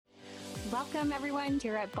Welcome everyone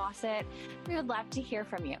here at Bossit. We would love to hear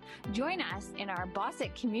from you. Join us in our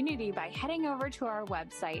Bossit community by heading over to our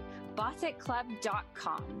website,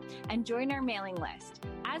 bossitclub.com, and join our mailing list.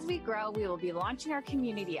 As we grow, we will be launching our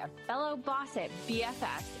community of fellow Bossit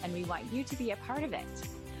BFFs, and we want you to be a part of it.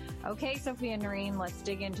 Okay, Sophia and Noreen, let's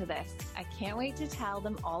dig into this. I can't wait to tell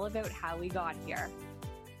them all about how we got here.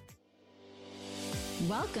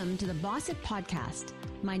 Welcome to the Bossit Podcast.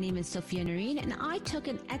 My name is Sophia Noreen, and I took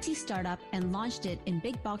an Etsy startup and launched it in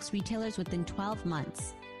big box retailers within 12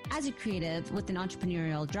 months. As a creative with an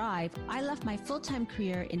entrepreneurial drive, I left my full-time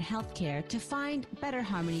career in healthcare to find better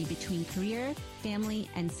harmony between career,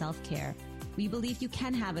 family, and self-care. We believe you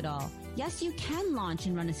can have it all. Yes, you can launch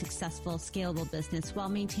and run a successful, scalable business while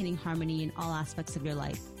maintaining harmony in all aspects of your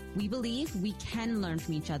life. We believe we can learn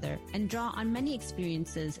from each other and draw on many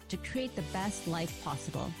experiences to create the best life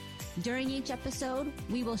possible. During each episode,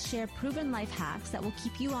 we will share proven life hacks that will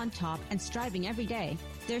keep you on top and striving every day.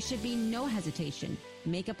 There should be no hesitation.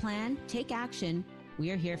 Make a plan, take action.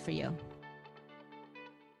 We are here for you.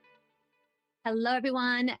 Hello,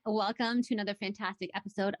 everyone. Welcome to another fantastic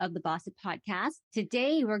episode of the Bossit Podcast.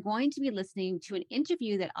 Today, we're going to be listening to an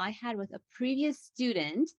interview that I had with a previous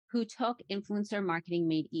student who took Influencer Marketing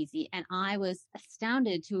Made Easy, and I was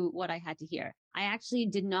astounded to what I had to hear. I actually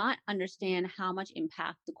did not understand how much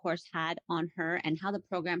impact the course had on her and how the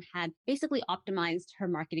program had basically optimized her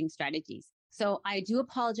marketing strategies. So I do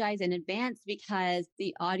apologize in advance because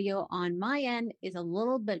the audio on my end is a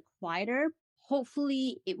little bit quieter.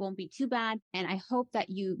 Hopefully it won't be too bad. And I hope that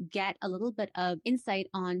you get a little bit of insight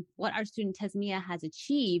on what our student Tasmia has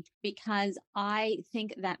achieved, because I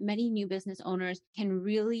think that many new business owners can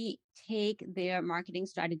really take their marketing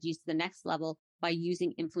strategies to the next level by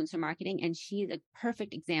using influencer marketing. And she's a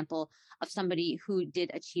perfect example of somebody who did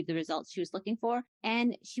achieve the results she was looking for.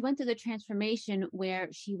 And she went through the transformation where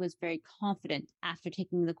she was very confident after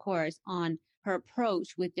taking the course on her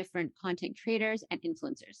approach with different content creators and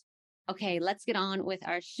influencers. Okay, let's get on with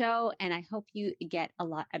our show, and I hope you get a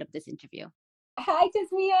lot out of this interview. Hi,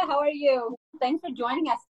 Tasmia. How are you? Thanks for joining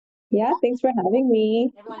us. Yeah, thanks for having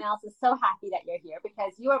me. Everyone else is so happy that you're here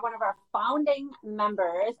because you are one of our founding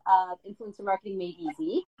members of Influencer Marketing Made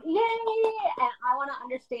Easy. Yay! And I want to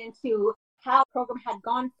understand, too, how the program had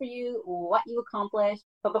gone for you, what you accomplished.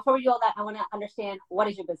 But before we do all that, I want to understand, what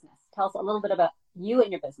is your business? Tell us a little bit about you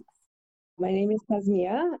and your business. My name is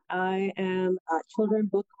Tasmia. I am a children's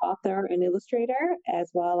book author and illustrator, as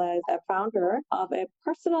well as a founder of a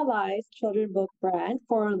personalized children's book brand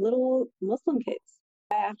for little Muslim kids.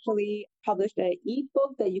 I actually published an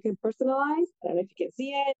ebook that you can personalize. I don't know if you can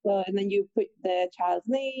see it. And then you put the child's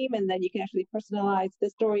name, and then you can actually personalize the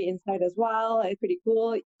story inside as well. It's pretty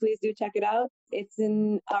cool. Please do check it out. It's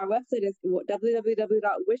in our website is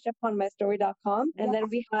www.wishuponmystory.com. And then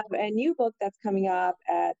we have a new book that's coming up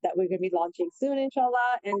that we're going to be launching soon,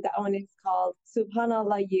 inshallah. And that one is called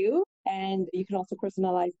Subhanallah You. And you can also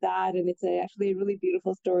personalize that. And it's actually a really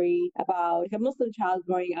beautiful story about a Muslim child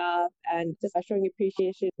growing up and just showing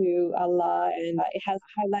appreciation to Allah. And it has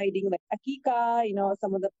highlighting like Akika,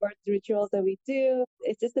 some of the birth rituals that we do.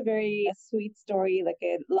 It's just a very sweet story, like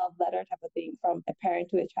a love letter type of thing from a parent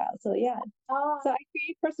to a child. So yeah. So I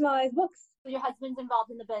create personalized books. So your husband's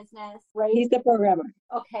involved in the business, right? He's the programmer.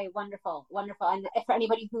 Okay, wonderful, wonderful. And for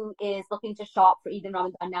anybody who is looking to shop for Eid and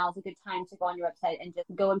Ramadan, now is a good time to go on your website and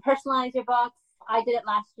just go and personalize your books. I did it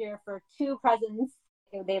last year for 2 presents.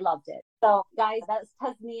 They loved it. So guys, that's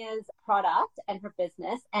Tasmia's product and her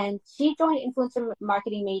business. And she joined Influencer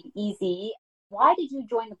Marketing Made Easy. Why did you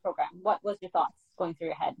join the program? What was your thoughts going through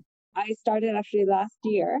your head? I started actually last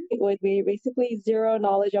year with basically zero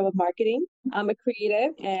knowledge of marketing. I'm a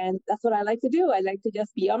creative, and that's what I like to do. I like to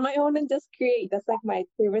just be on my own and just create. That's like my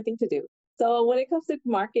favorite thing to do. So when it comes to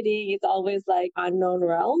marketing, it's always like unknown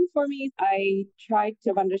realm for me. I try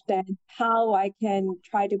to understand how I can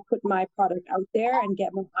try to put my product out there and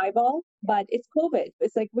get my eyeball. But it's COVID.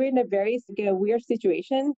 It's like we're in a very weird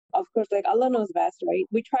situation. Of course, like Allah knows best, right?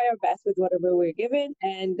 We try our best with whatever we're given.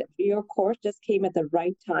 And your course just came at the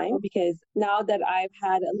right time, because now that I've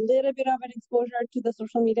had a little bit of an exposure to the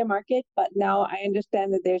social media market, but now I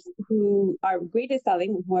understand that there's who are great at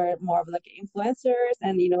selling, who are more of like influencers,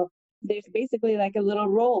 and there's basically like a little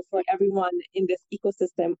role for everyone in this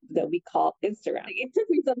ecosystem that we call Instagram. It took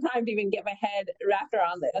me some time to even get my head wrapped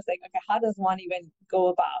around it. I was like, okay, how does one even go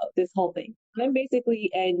about this whole thing? I'm basically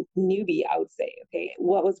a newbie, I would say. Okay.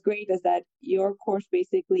 What was great is that your course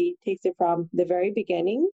basically takes it from the very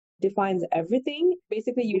beginning defines everything.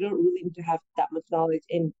 Basically, you don't really need to have that much knowledge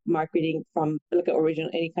in marketing from like original,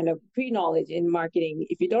 any kind of pre-knowledge in marketing.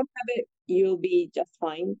 If you don't have it, you'll be just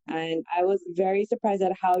fine. And I was very surprised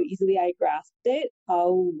at how easily I grasped it,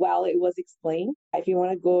 how well it was explained. If you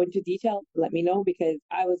want to go into detail, let me know because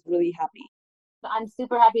I was really happy. I'm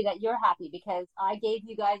super happy that you're happy because I gave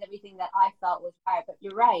you guys everything that I felt was right. But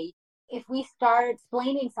you're right. If we start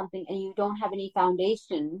explaining something and you don't have any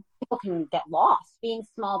foundation, people can get lost. Being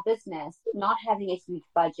small business, not having a huge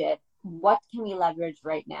budget, what can we leverage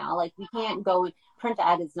right now? Like we can't go and print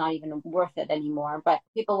ad is not even worth it anymore. But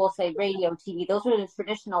people will say radio, TV, those are the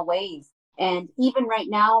traditional ways. And even right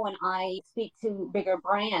now, when I speak to bigger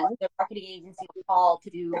brands, their marketing agencies call to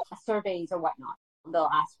do surveys or whatnot. They'll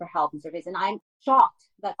ask for help and surveys. And I'm shocked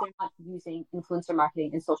that they're not using influencer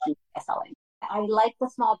marketing and social media selling. I like the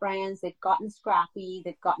small brands. They've gotten scrappy.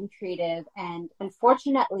 They've gotten creative. And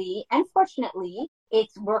unfortunately, and fortunately,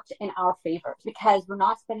 it's worked in our favor because we're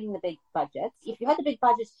not spending the big budgets. If you had the big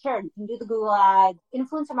budgets, sure, you can do the Google ads.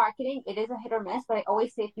 Influencer marketing, it is a hit or miss. But I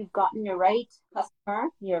always say if you've gotten your right customer,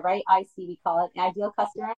 your right IC, we call it, the ideal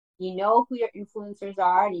customer, you know who your influencers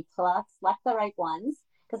are and you select the right ones.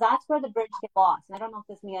 Because that's where the bridge gets lost. And I don't know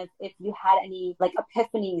if if you had any like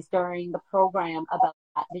epiphanies during the program about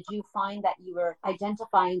that. Did you find that you were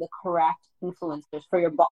identifying the correct influencers for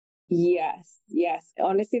your book? Yes.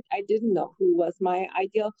 Honestly, I didn't know who was my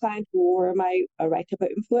ideal client, who were my right type of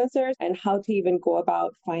influencers, and how to even go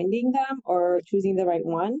about finding them or choosing the right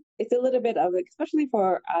one. It's a little bit of, especially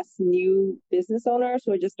for us new business owners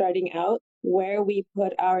who are just starting out, where we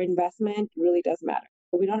put our investment really does matter.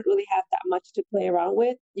 We don't really have that much to play around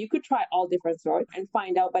with. You could try all different sorts and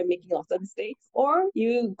find out by making lots of mistakes. Or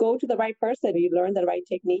you go to the right person, you learn the right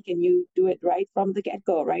technique and you do it right from the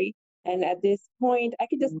get-go, right? And at this point, I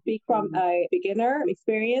can just speak from a beginner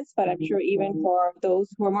experience, but I'm sure even for those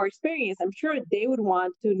who are more experienced, I'm sure they would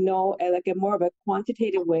want to know like a more of a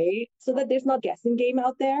quantitative way so that there's not guessing game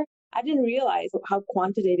out there. I didn't realize how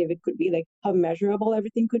quantitative it could be, like how measurable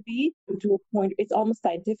everything could be to a point. It's almost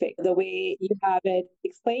scientific the way you have it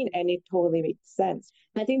explained, and it totally makes sense.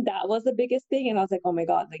 I think that was the biggest thing. And I was like, oh my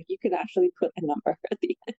God, like you could actually put a number at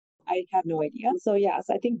the end. I have no idea. So yes,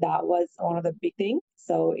 I think that was one of the big things.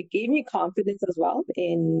 So it gave me confidence as well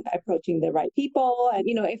in approaching the right people. And,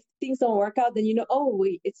 if things don't work out, then, oh,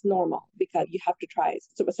 wait, it's normal because you have to try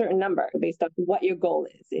a certain number based on what your goal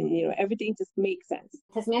is. And, everything just makes sense.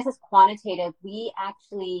 Tasmiyah is quantitative. We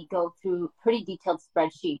actually go through pretty detailed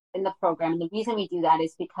spreadsheets in the program. And the reason we do that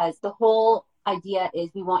is because the whole idea is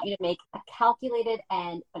we want you to make a calculated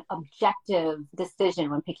and an objective decision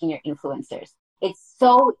when picking your influencers. It's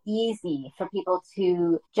so easy for people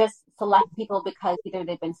to just select people because either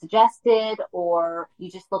they've been suggested or you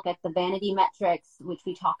just look at the vanity metrics, which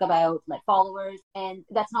we talk about, like followers. And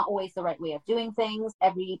that's not always the right way of doing things.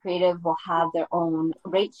 Every creative will have their own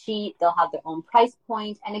rate sheet. They'll have their own price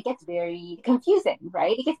point, and it gets very confusing,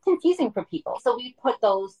 right? It gets confusing for people. So we put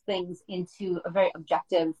those things into a very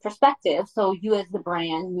objective perspective. So you as the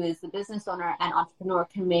brand, you as the business owner and entrepreneur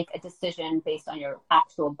can make a decision based on your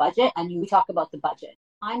actual budget. And we talk about the budget.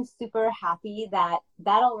 I'm super happy that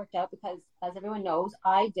all worked out because, as everyone knows,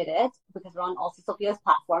 I did it because we're on also Sophia's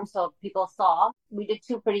platform. So people saw we did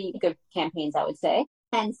 2 pretty good campaigns, I would say.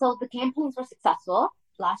 And so the campaigns were successful.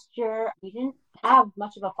 Last year, we didn't have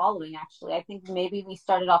much of a following, actually. I think maybe we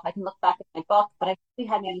started off, I can look back at my book, but I think we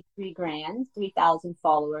had maybe 3,000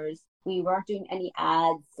 followers. We weren't doing any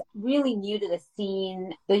ads, really new to the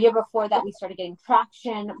scene. The year before that, we started getting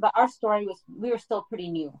traction, but our story was, we were still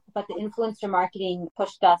pretty new. But the influencer marketing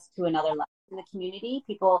pushed us to another level. In the community,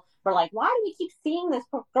 people were like, why do we keep seeing this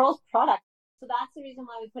girl's product? So that's the reason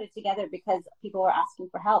why we put it together, because people were asking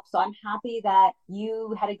for help. So I'm happy that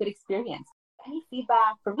you had a good experience. Any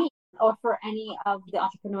feedback for me or for any of the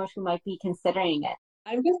entrepreneurs who might be considering it?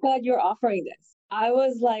 I'm just glad you're offering this. I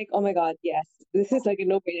was like, oh my God, yes, this is like a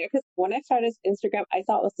no-brainer. Because when I started Instagram, I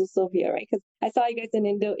thought it was Sophia, right? Because I saw you guys in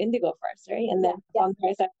Indigo first, right? And then on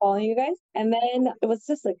there, I started following you guys. And then it was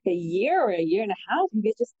just like a year or a year and a half. You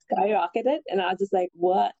guys just skyrocketed. And I was just like,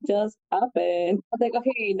 what just happened? I was like,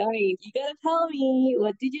 okay, nice. You got to tell me,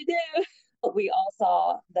 what did you do? We all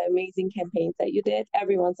saw the amazing campaigns that you did.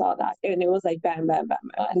 Everyone saw that. And it was like bam, bam, bam.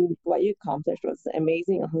 And what you accomplished was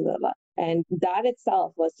amazing. Alhamdulillah. And that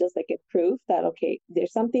itself was just like a proof that, okay,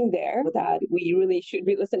 there's something there that we really should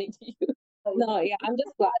be listening to you. No, yeah, I'm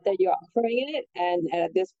just glad that you're offering it. And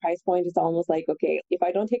at this price point, it's almost like, okay, if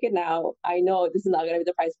I don't take it now, I know this is not going to be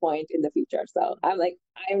the price point in the future. So I'm like,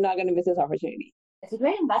 I'm not going to miss this opportunity. It's a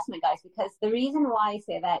great investment, guys, because the reason why I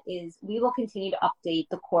say that is we will continue to update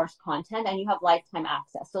the course content and you have lifetime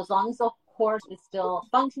access. So as long as the course is still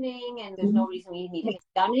functioning and there's no reason we need to take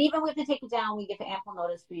it down. And even if we have to take it down, we give ample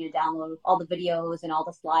notice for you to download all the videos and all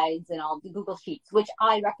the slides and all the Google Sheets, which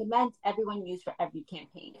I recommend everyone use for every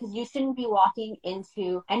campaign, because you shouldn't be walking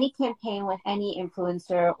into any campaign with any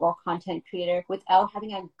influencer or content creator without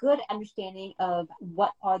having a good understanding of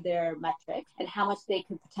what are their metrics and how much they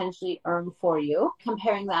could potentially earn for you,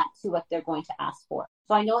 comparing that to what they're going to ask for.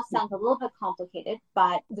 So I know it sounds a little bit complicated,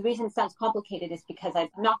 but the reason it sounds complicated is because I'm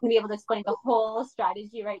not going to be able to explain the whole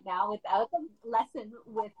strategy right now without the lesson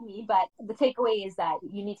with me. But the takeaway is that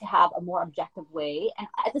you need to have a more objective way. And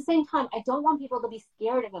at the same time, I don't want people to be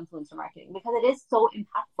scared of influencer marketing because it is so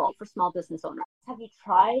impactful for small business owners. Have you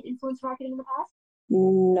tried influencer marketing in the past?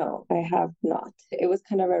 No, I have not. It was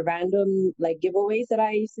kind of a random giveaways that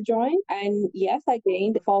I used to join. And yes, I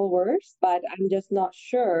gained followers, but I'm just not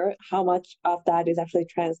sure how much of that is actually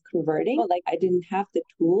converting. I didn't have the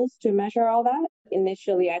tools to measure all that.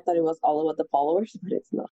 Initially, I thought it was all about the followers, but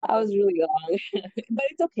it's not. I was really wrong. But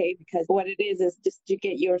it's okay, because what it is just to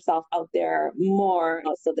get yourself out there more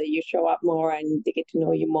so that you show up more and they get to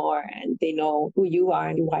know you more and they know who you are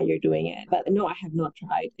and why you're doing it. But no, I have not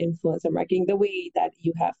tried influencer marketing the way that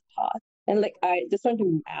you have taught. And I just want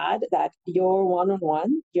to add that your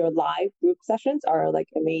one-on-one, your live group sessions are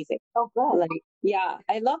amazing. Oh, good. Yeah,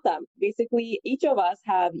 I love them. Basically, each of us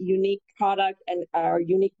have unique product and our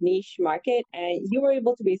unique niche market, and you were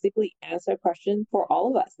able to basically answer questions for all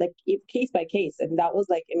of us, case by case. And that was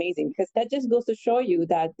amazing, because that just goes to show you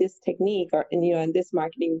that this technique and this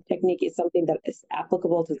marketing technique is something that is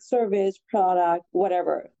applicable to service, product,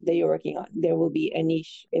 whatever that you're working on. There will be a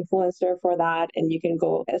niche influencer for that, and you can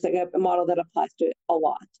go as a model that applies to a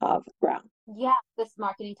lot of ground. Yeah, this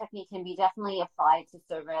marketing technique can be definitely applied to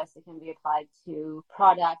service. It can be applied to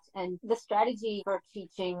product. And the strategy for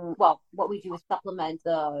teaching, well, what we do is supplement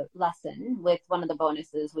the lesson with one of the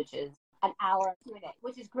bonuses, which is an hour Q&A,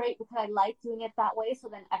 which is great because I like doing it that way. So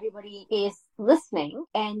then everybody is listening,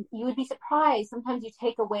 and you would be surprised. Sometimes you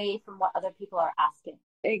take away from what other people are asking.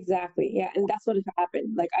 Exactly. Yeah. And that's what has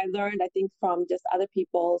happened. I learned, I think, from just other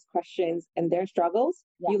people's questions and their struggles,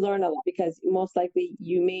 You learn a lot, because most likely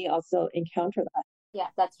you may also encounter that. Yeah,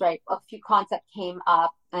 that's right. A few concepts came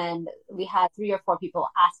up and we had 3 or 4 people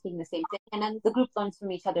asking the same thing. And then the group learns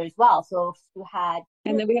from each other as well. So you had...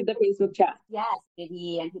 And then we had the Facebook chat. Yes,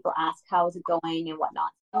 maybe, and people ask, how is it going and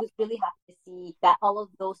whatnot. I was really happy to see that all of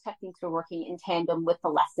those techniques were working in tandem with the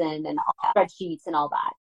lesson and all that, spreadsheets and all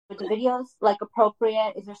that. Are the videos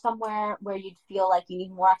appropriate? Is there somewhere where you'd feel like you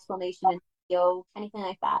need more explanation in video, anything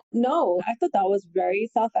like that? No, I thought that was very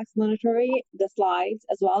self-explanatory, the slides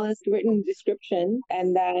as well as written description.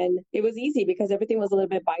 And then it was easy because everything was a little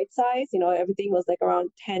bit bite-sized. Everything was around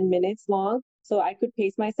 10 minutes long. So I could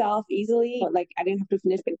pace myself easily. I didn't have to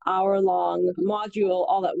finish an hour-long module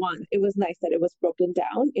all at once. It was nice that it was broken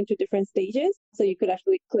down into different stages. So you could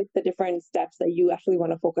actually click the different steps that you actually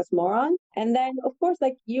want to focus more on. And then, of course,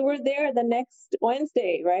 you were there the next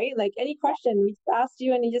Wednesday, right? Any question, we just asked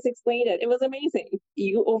you and you just explained it. It was amazing.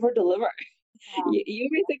 You over-deliver. Yeah. You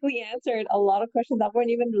basically answered a lot of questions that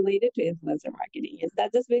weren't even related to influencer marketing. And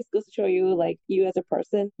that just basically goes to show you, you as a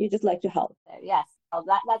person, you just like to help. Yes. Well,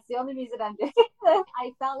 that's the only reason I'm doing it.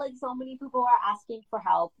 I felt like so many people were asking for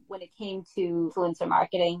help when it came to influencer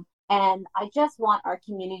marketing. And I just want our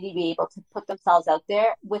community to be able to put themselves out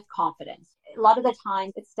there with confidence. A lot of the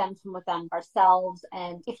times it stems from within ourselves.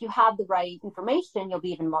 And if you have the right information, you'll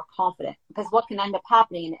be even more confident. Because what can end up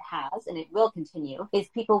happening, and it has, and it will continue, is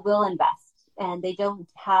people will invest and they don't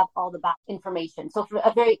have all the back information. So for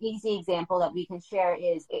a very easy example that we can share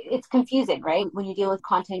is, it's confusing, right? When you deal with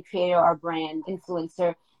content creator or brand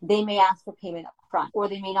influencer, they may ask for payment up front, or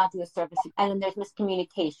they may not do a service. And then there's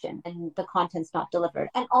miscommunication and the content's not delivered.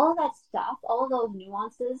 And all of that stuff, all of those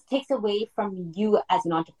nuances takes away from you as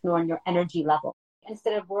an entrepreneur and your energy level.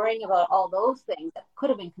 Instead of worrying about all those things that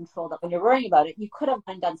could have been controlled, when you're worrying about it, you could have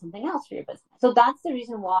done something else for your business. So that's the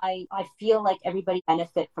reason why I feel like everybody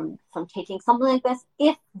benefit from taking something like this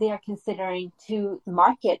if they're considering to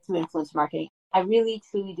market through influencer marketing. I really,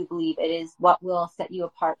 truly do believe it is what will set you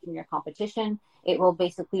apart from your competition. It will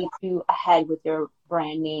basically put you ahead with your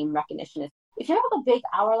brand name recognition. If you have a big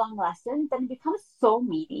hour-long lesson, then it becomes so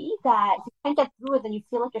meaty that if you can't get through it, then you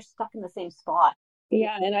feel like you're stuck in the same spot.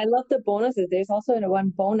 Yeah, and I love the bonuses. There's also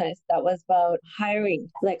one bonus that was about hiring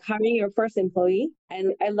your first employee.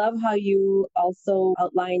 And I love how you also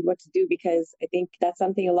outlined what to do, because I think that's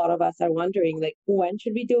something a lot of us are wondering, when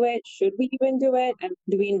should we do it? Should we even do it? And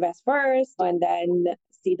do we invest first and then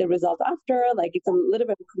see the result after? It's a little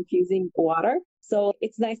bit of confusing water. So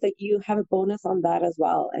it's nice that you have a bonus on that as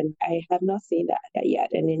well. And I have not seen that yet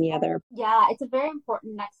in any other. Yeah, it's a very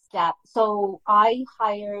important next step. So I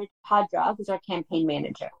hired Hadra, who's our campaign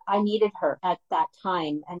manager. I needed her at that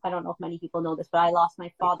time. And I don't know if many people know this, but I lost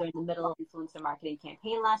my father in the middle of influencer marketing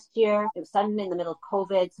campaign last year. It was sudden in the middle of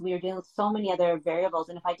COVID. So we were dealing with so many other variables.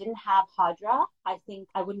 And if I didn't have Hadra, I think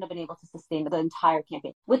I wouldn't have been able to sustain the entire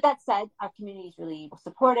campaign. With that said, our community is really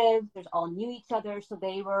supportive. There's all knew each other. So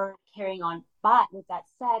they were carrying on. But with that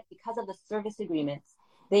said, because of the service agreements,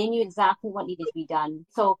 they knew exactly what needed to be done.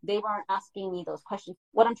 So they weren't asking me those questions.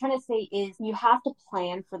 What I'm trying to say is you have to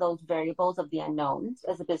plan for those variables of the unknowns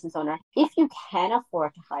as a business owner. If you can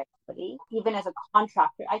afford to hire somebody, even as a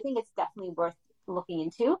contractor, I think it's definitely worth looking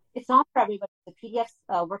into. It's not for everybody. The PDF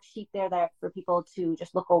worksheet there for people to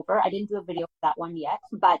just look over. I didn't do a video for that one yet,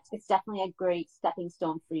 but it's definitely a great stepping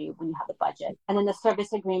stone for you when you have the budget. And then the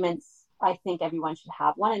service agreements, I think everyone should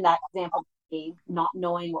have one. In that example, not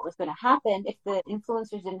knowing what was going to happen, if the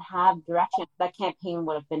influencers didn't have direction, that campaign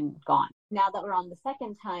would have been gone. Now that we're on the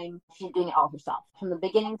second time, she's doing it all herself. From the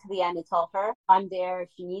beginning to the end, it's all her. I'm there if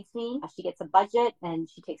she needs me. She gets a budget and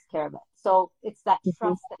she takes care of it. So it's that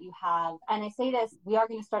trust that you have. And I say this, we are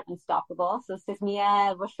going to start Unstoppable. So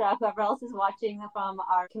Sismia, Bushra, whoever else is watching from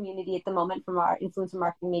our community at the moment, from our Influencer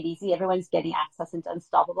Marketing Made Easy, everyone's getting access into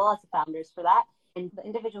Unstoppable as the founders for that. And the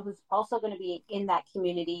individual who's also going to be in that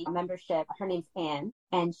community membership, her name's Anne,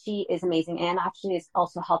 and she is amazing. Anne actually is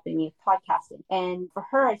also helping me with podcasting. And for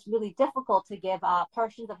her, it's really difficult to give up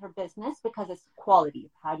portions of her business because it's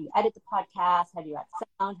quality. How do you edit the podcast? How do you add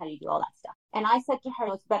sound? How do you do all that stuff? And I said to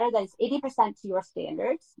her, it's better that it's 80% to your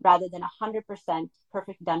standards rather than 100%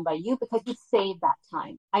 perfect done by you, because you save that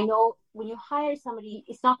time. I know when you hire somebody,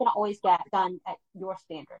 it's not going to always get done at your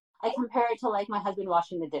standard. I compare it to like my husband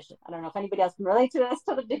washing the dishes. I don't know if anybody else can relate to this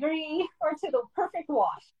to the degree or to the perfect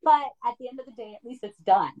wash, but at the end of the day, at least it's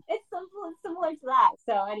done. It's simple and similar to that.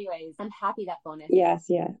 So anyways, I'm happy that bonus. Yes,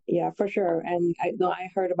 yeah, for sure. And I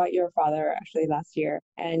heard about your father actually last year,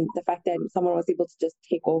 and the fact that someone was able to just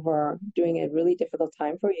take over during a really difficult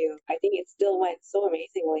time for you. I think it still went so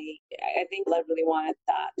amazingly. I think I really wanted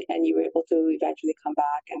that, and you were able to eventually come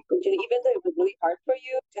back. And even though it was really hard for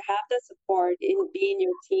you to have the support in being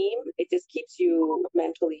your team, it just keeps you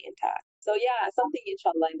mentally intact. So yeah, something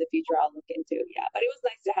inshallah in the future I'll look into. Yeah, but it was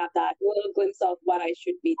nice to have that little glimpse of what I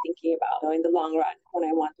should be thinking about in the long run when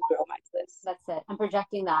I want to grow my business. That's it. I'm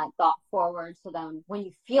projecting that thought forward so then when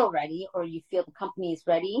you feel ready or you feel the company is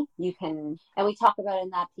ready, you can, and we talk about in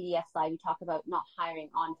that PDF slide, we talk about not hiring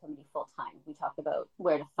on somebody full time. We talk about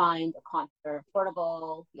where to find a contractor,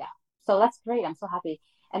 portable. Yeah. So that's great. I'm so happy.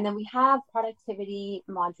 And then we have productivity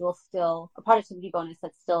module still, a productivity bonus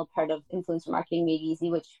that's still part of Influencer Marketing Made Easy,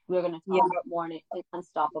 which we're going to talk about more in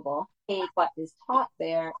Unstoppable. Take what is taught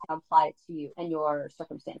there and apply it to you and your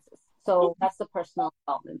circumstances. So that's the personal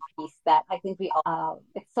development piece that I think we all,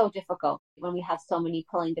 it's so difficult when we have so many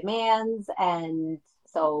pulling demands. And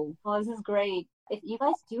so, this is great. If you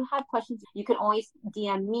guys do have questions, you can always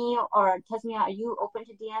DM me or Tasmia, are you open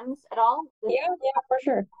to DMs at all? Yeah, for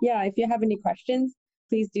sure. Yeah, if you have any questions,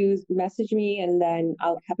 please do message me and then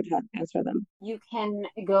I'll be happy to answer them. You can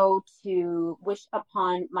go to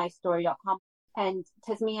wishuponmystory.com. And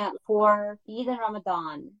Tasmia, for Eid and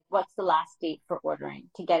Ramadan, what's the last date for ordering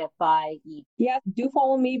to get it by Eid? Yeah, do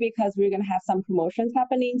follow me because we're going to have some promotions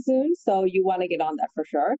happening soon. So you want to get on that for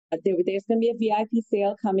sure. There's going to be a VIP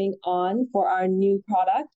sale coming on for our new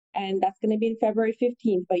product. And that's going to be in February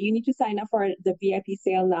 15th. But you need to sign up for the VIP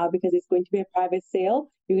sale now because it's going to be a private sale.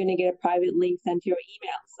 You're going to get a private link sent to your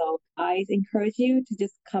email. So I encourage you to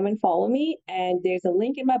just come and follow me. And there's a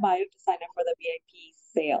link in my bio to sign up for the VIP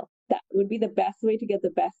sale. That would be the best way to get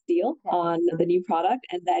the best deal on the new product.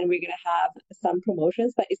 And then we're going to have some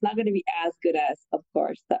promotions, but it's not going to be as good as, of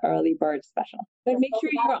course, the early bird special. But make sure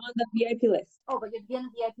you're on the VIP list. Oh, but you'll be on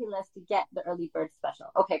the VIP list to get the early bird special.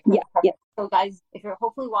 Okay. Perfect. Yeah. So guys, if you're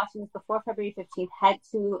hopefully watching this before February 15th, head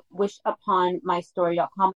to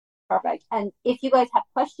wishuponmystory.com. Perfect. And if you guys have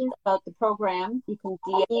questions about the program, you can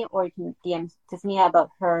DM me or you can DM Tasmia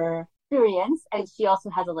about her experience. And she also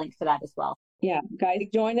has a link to that as well. Yeah, guys,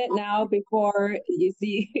 join it now before you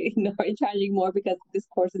see Nori charging more because this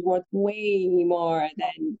course is worth way more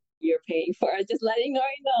than you're paying for it. Just letting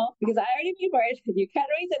Nori know because I already paid for it. You can't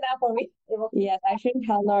raise it now for me. Yes, I shouldn't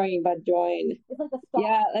tell Nori, but join. It's like a stop.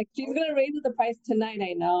 Yeah, like she's going to raise the price tonight,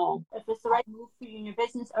 I know. If it's the right move for you in your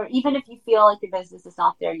business, or even if you feel like your business is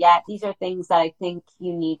not there yet, these are things that I think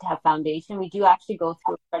you need to have foundation. We do actually go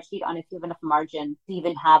through a spreadsheet on if you have enough margin to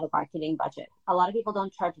even have a marketing budget. A lot of people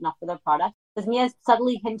don't charge enough for their product. Because Mia's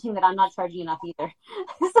subtly hinting that I'm not charging enough either.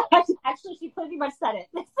 So actually, she pretty much said it.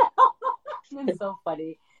 It's so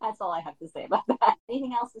funny. That's all I have to say about that.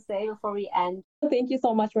 Anything else to say before we end? Thank you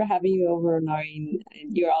so much for having me over, Noreen.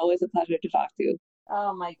 You're always a pleasure to talk to.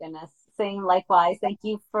 Oh my goodness. Same likewise. Thank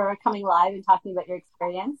you for coming live and talking about your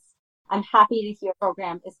experience. I'm happy to hear your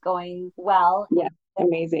program is going well. Yeah,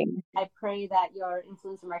 amazing. I pray that your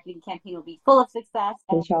influencer marketing campaign will be full of success.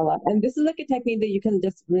 Inshallah. And this is like a technique that you can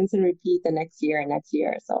just rinse and repeat the next year and next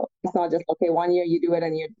year. So it's not just, okay, 1 year you do it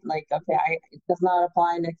and you're like, okay, it does not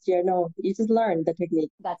apply next year. No, you just learn the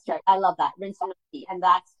technique. That's right. I love that. Rinse and repeat. And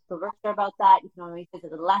that's the workshop about that. You can always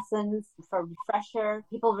visit the lessons for refresher.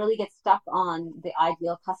 People really get stuck on the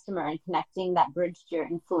ideal customer and connecting that bridge to your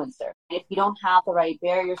influencer. If you don't have the right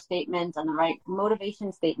barrier statement and the right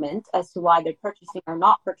motivation statement as to why they're purchasing or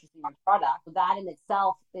not purchasing your product, that in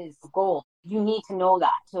itself is gold. You need to know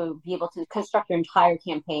that to be able to construct your entire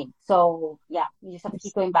campaign. So yeah, you just have to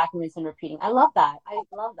keep going back and rinse and repeating. I love that. I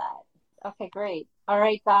love that. Okay, great. All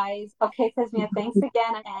right, guys. Okay, Tasmia, thanks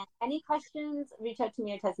again. And any questions, reach out to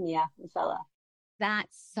me or Tasmia, inshallah.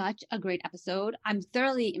 That's such a great episode. I'm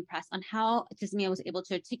thoroughly impressed on how Tasmia was able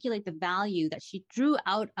to articulate the value that she drew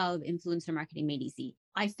out of influencer marketing made easy.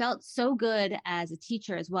 I felt so good as a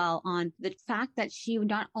teacher as well on the fact that she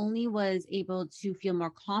not only was able to feel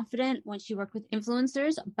more confident when she worked with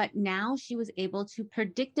influencers, but now she was able to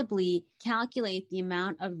predictably calculate the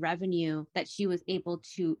amount of revenue that she was able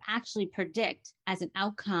to actually predict as an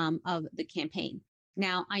outcome of the campaign.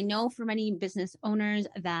 Now, I know for many business owners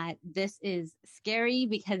that this is scary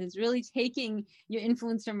because it's really taking your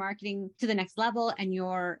influencer marketing to the next level and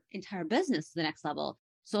your entire business to the next level.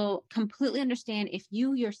 So completely understand if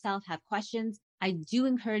you yourself have questions. I do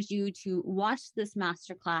encourage you to watch this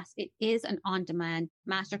masterclass. It is an on-demand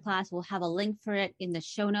masterclass. We'll have a link for it in the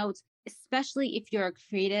show notes, especially if you're a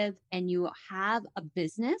creative and you have a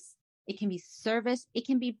business. It can be service, it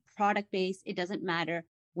can be product-based, it doesn't matter.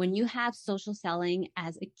 When you have social selling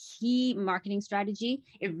as a key marketing strategy,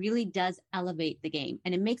 it really does elevate the game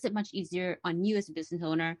and it makes it much easier on you as a business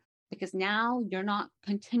owner because now you're not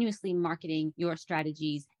continuously marketing your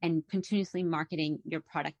strategies and continuously marketing your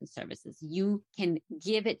product and services. You can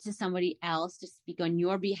give it to somebody else to speak on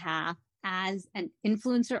your behalf as an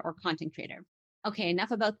influencer or content creator. Okay, enough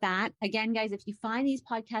about that. Again, guys, if you find these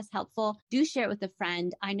podcasts helpful, do share it with a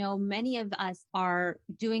friend. I know many of us are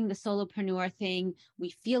doing the solopreneur thing. We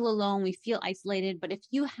feel alone, we feel isolated, but if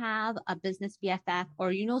you have a business BFF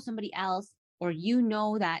or you know somebody else, or you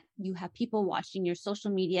know that you have people watching your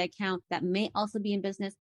social media account that may also be in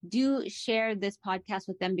business, do share this podcast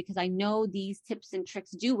with them because I know these tips and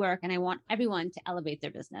tricks do work and I want everyone to elevate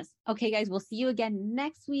their business. Okay, guys, we'll see you again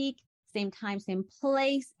next week. Same time, same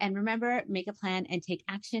place. And remember, make a plan and take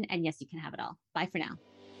action. And yes, you can have it all. Bye for now.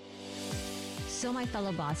 So my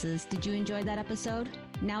fellow bosses, did you enjoy that episode?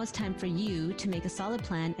 Now it's time for you to make a solid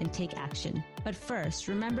plan and take action. But first,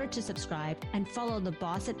 remember to subscribe and follow the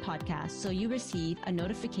Boss It podcast so you receive a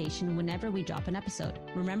notification whenever we drop an episode.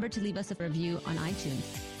 Remember to leave us a review on iTunes.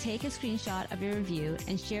 Take a screenshot of your review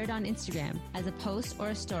and share it on Instagram as a post or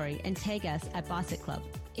a story and tag us at Boss It Club.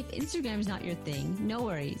 If Instagram is not your thing, no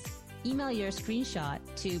worries. Email your screenshot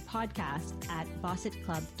to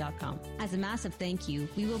podcast@bossitclub.com. As a massive thank you,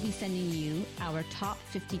 we will be sending you our top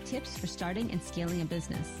 50 tips for starting and scaling a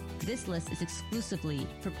business. This list is exclusively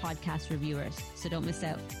for podcast reviewers, so don't miss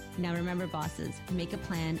out. Now remember, bosses, make a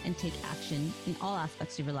plan and take action in all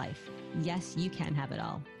aspects of your life. Yes, you can have it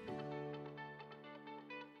all.